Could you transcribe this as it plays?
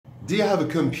Do you have a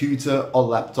computer or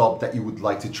laptop that you would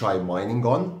like to try mining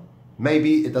on?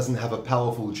 Maybe it doesn't have a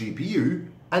powerful GPU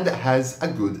and it has a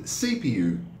good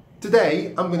CPU.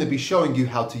 Today, I'm going to be showing you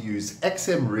how to use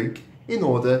XMRig in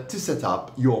order to set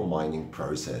up your mining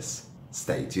process.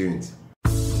 Stay tuned.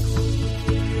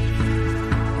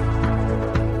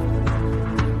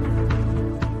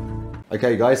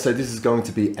 Okay guys, so this is going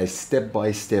to be a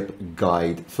step-by-step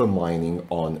guide for mining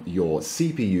on your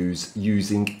CPUs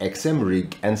using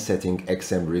XMRig and setting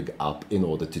XMRig up in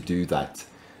order to do that.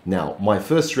 Now, my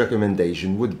first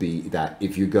recommendation would be that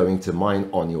if you're going to mine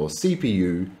on your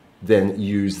CPU, then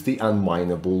use the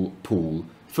unMineable pool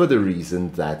for the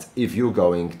reason that if you're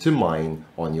going to mine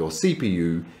on your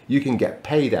CPU, you can get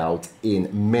paid out in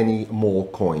many more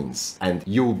coins and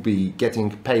you'll be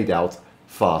getting paid out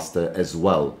faster as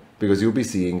well, because you'll be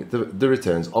seeing the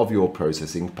returns of your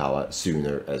processing power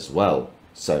sooner as well.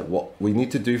 So what we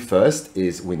need to do first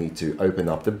is we need to open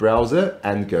up the browser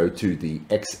and go to the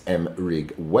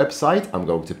XMRig website. I'm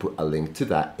going to put a link to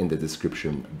that in the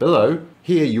description below.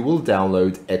 Here you will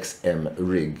download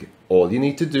XMRig. All you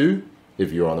need to do,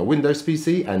 if you're on a Windows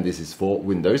PC, and this is for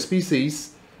Windows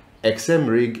PCs,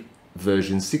 XMRig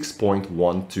version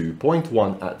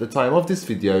 6.12.1 at the time of this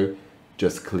video,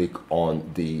 just click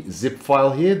on the zip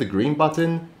file here, the green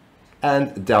button, and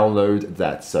download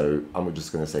that. So I'm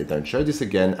just going to say don't show this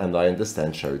again, and I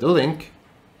understand show the link.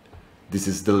 This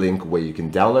is the link where you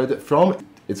can download it from.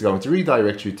 It's going to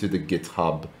redirect you to the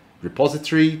GitHub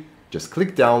repository. Just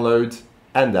click download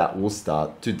and that will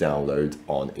start to download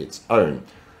on its own.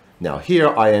 Now here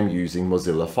I am using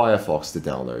Mozilla Firefox to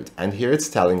download, and here it's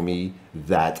telling me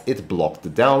that it blocked the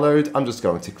download. I'm just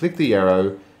going to click the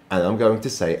arrow and I'm going to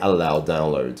say allow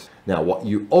download. Now what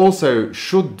you also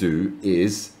should do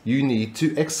is you need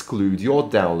to exclude your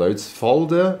downloads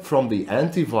folder from the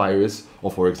antivirus,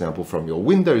 or for example from your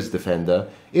Windows Defender,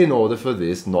 in order for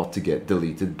this not to get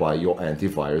deleted by your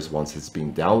antivirus once it's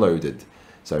been downloaded.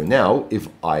 So now if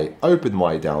I open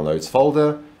my downloads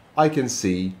folder, I can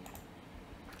see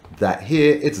that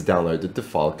here it's downloaded the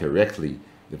file correctly.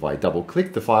 If I double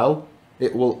click the file,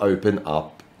 it will open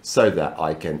up so that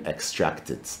I can extract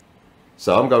it.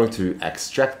 So I'm going to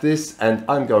extract this and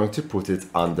I'm going to put it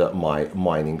under my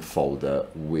mining folder,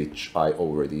 which I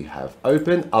already have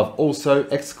open. I've also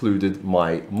excluded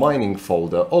my mining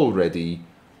folder already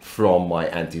from my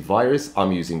antivirus.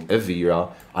 I'm using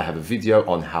Avira. I have a video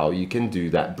on how you can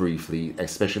do that briefly,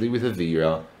 especially with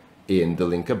Avira, in the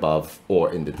link above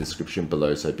or in the description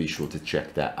below, so be sure to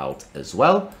check that out as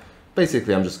well.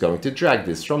 Basically, I'm just going to drag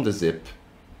this from the zip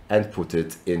and put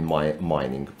it in my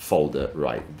mining folder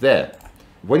right there.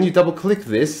 When you double click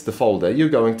this, the folder, you're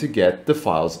going to get the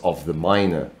files of the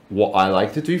miner. What I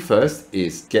like to do first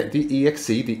is get the exe,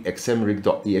 the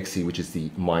xmrig.exe, which is the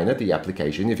miner, the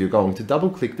application. If you're going to double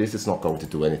click this, it's not going to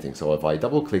do anything. So if I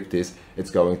double click this,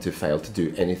 it's going to fail to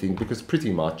do anything because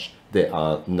pretty much there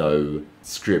are no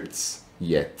scripts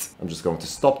yet. I'm just going to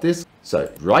stop this. So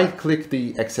right click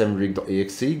the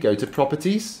xmrig.exe, go to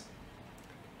properties,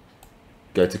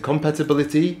 go to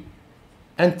compatibility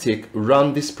and tick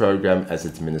run this program as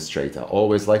administrator. I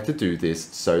always like to do this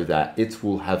so that it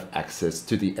will have access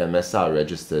to the MSR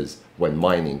registers when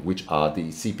mining, which are the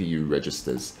CPU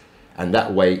registers. And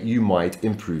that way you might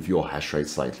improve your hash rate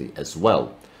slightly as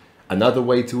well. Another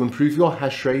way to improve your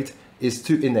hash rate is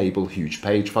to enable huge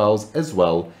page files as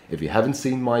well. If you haven't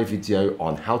seen my video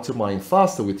on how to mine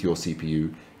faster with your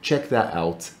CPU, check that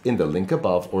out in the link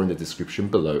above or in the description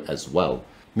below as well.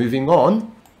 Moving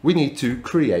on, we need to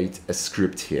create a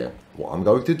script here. What I'm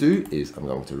going to do is I'm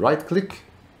going to right click,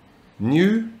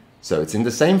 new, so it's in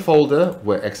the same folder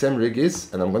where XMRig is,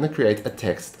 and I'm going to create a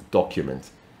text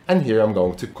document. And here I'm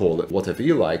going to call it whatever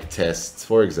you like, tests,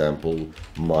 for example,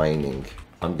 mining.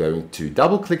 I'm going to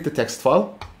double click the text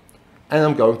file and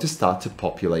I'm going to start to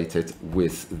populate it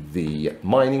with the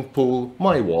mining pool,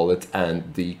 my wallet,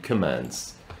 and the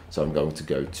commands. So I'm going to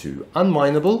go to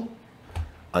unMineable.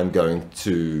 I'm going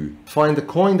to find the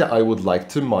coin that I would like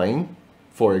to mine.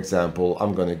 For example,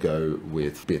 I'm going to go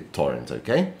with BitTorrent,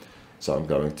 okay? So I'm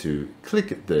going to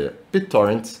click the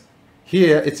BitTorrent.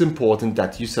 Here, it's important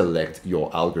that you select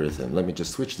your algorithm. Let me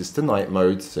just switch this to night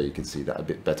mode so you can see that a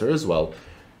bit better as well.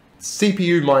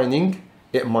 CPU mining,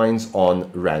 it mines on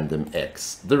random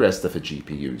X, the rest of the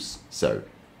GPUs. So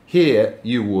here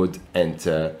you would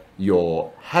enter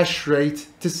your hash rate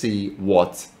to see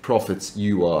what profits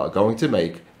you are going to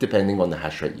make depending on the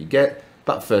hash rate you get.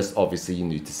 But first, obviously, you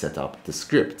need to set up the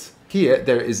script. Here,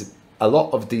 there is a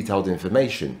lot of detailed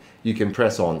information. You can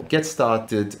press on Get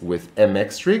Started with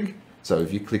MXRig. So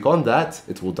if you click on that,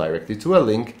 it will direct you to a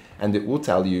link and it will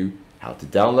tell you how to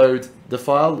download the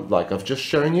file like I've just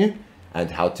shown you,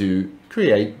 and how to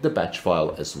create the batch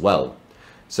file as well.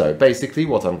 So basically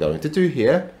what I'm going to do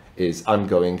here is I'm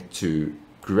going to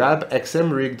grab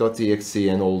xmrig.exe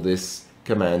and all this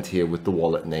command here with the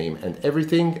wallet name and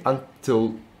everything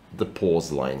until the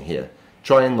pause line here.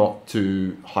 Trying not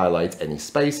to highlight any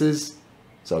spaces.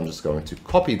 So I'm just going to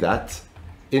copy that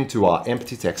into our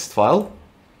empty text file.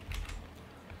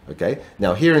 Okay,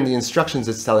 now here in the instructions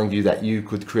it's telling you that you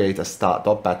could create a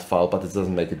start.bat file, but it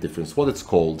doesn't make a difference what it's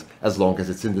called as long as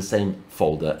it's in the same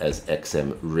folder as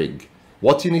XMRig.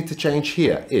 What you need to change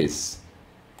here is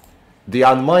the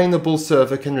unMineable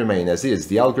server can remain as is.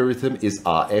 The algorithm is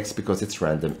RX because it's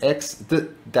random X. The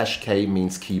 -K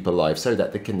means keep alive, so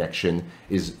that the connection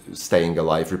is staying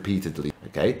alive repeatedly.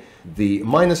 Okay, the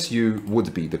 -U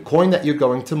would be the coin that you're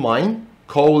going to mine,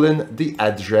 colon the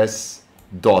address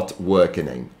dot worker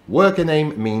name. Worker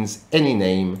name means any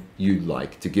name you'd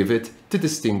like to give it to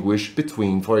distinguish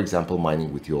between, for example,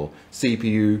 mining with your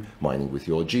CPU, mining with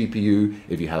your GPU.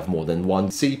 If you have more than one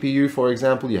CPU, for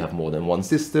example, you have more than one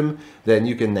system, then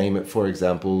you can name it, for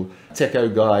example,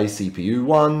 Techo Guy CPU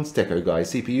 1, Techo Guy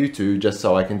CPU 2, just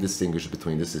so I can distinguish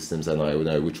between the systems and I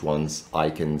know which ones I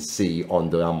can see on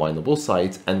the unMineable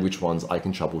site and which ones I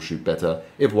can troubleshoot better.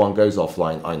 If one goes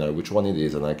offline, I know which one it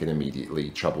is and I can immediately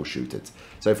troubleshoot it.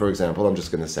 So for example, I'm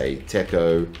just going to say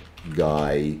Techo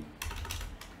Guy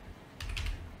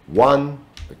 1,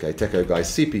 okay, Techo Guy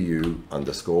CPU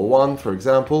 _1, for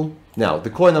example. Now, the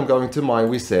coin I'm going to mine,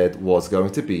 we said, was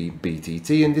going to be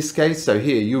BTT in this case. So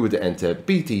here you would enter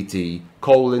BTT,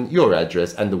 colon, your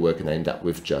address, and the worker name that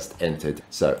we've just entered.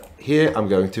 So here I'm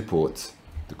going to put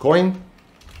the coin,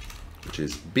 which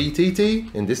is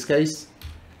BTT in this case.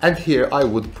 And here I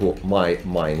would put my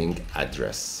mining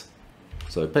address.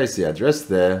 So paste the address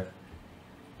there.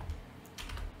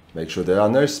 Make sure there are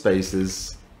no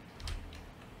spaces.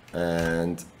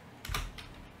 And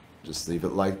just leave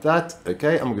it like that.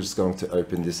 Okay, I'm just going to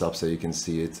open this up so you can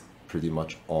see it pretty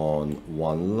much on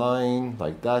one line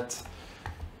like that.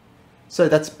 So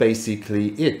that's basically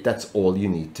it. That's all you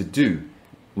need to do.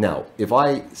 Now, if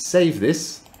I save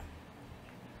this,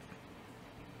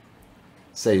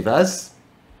 save as,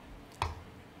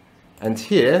 and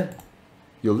here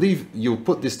you'll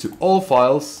put this to all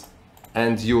files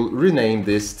and you'll rename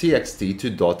this txt to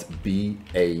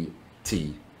 .bat.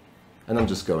 And I'm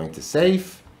just going to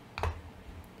save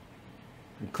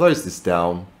and close this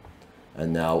down.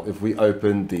 And now if we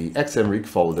open the XMRig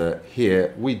folder,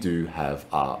 here we do have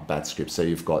our bat script. So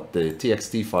you've got the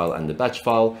txt file and the batch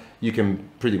file. You can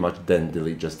pretty much then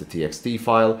delete just the txt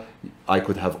file. I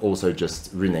could have also just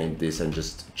renamed this and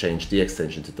just change the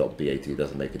extension to .bat. It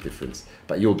doesn't make a difference,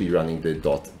 but you'll be running the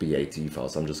 .bat file.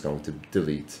 So I'm just going to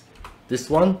delete this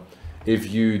one.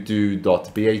 If you do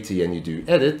 .bat and you do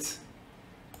edit,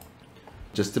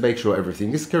 just to make sure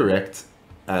everything is correct,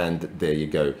 and there you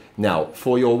go. Now,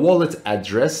 for your wallet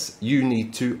address, you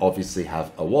need to obviously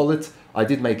have a wallet. I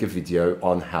did make a video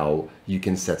on how you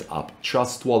can set up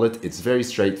Trust Wallet. It's very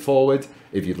straightforward.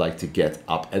 If you'd like to get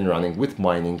up and running with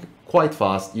mining quite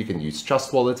fast, you can use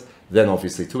Trust Wallet. Then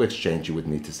obviously to exchange, you would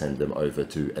need to send them over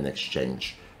to an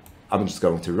exchange. I'm just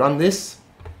going to run this.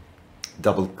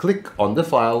 Double click on the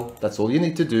file. That's all you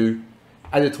need to do.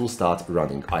 And it will start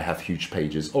running. I have huge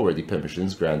pages already,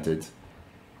 permissions granted.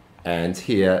 And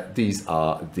here, these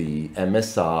are the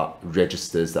MSR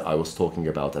registers that I was talking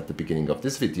about at the beginning of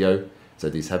this video. So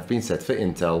these have been set for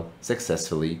Intel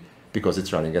successfully because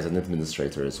it's running as an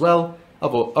administrator as well.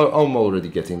 I'm already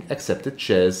getting accepted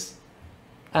shares.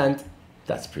 And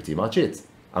that's pretty much it.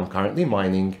 I'm currently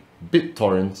mining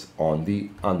BitTorrent on the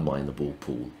unMineable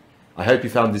pool. I hope you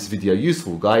found this video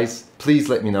useful, guys. Please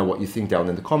let me know what you think down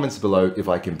in the comments below. If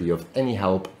I can be of any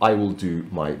help, I will do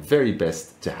my very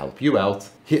best to help you out.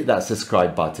 Hit that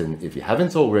subscribe button if you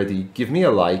haven't already, give me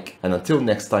a like, and until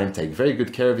next time, take very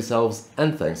good care of yourselves,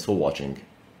 and thanks for watching.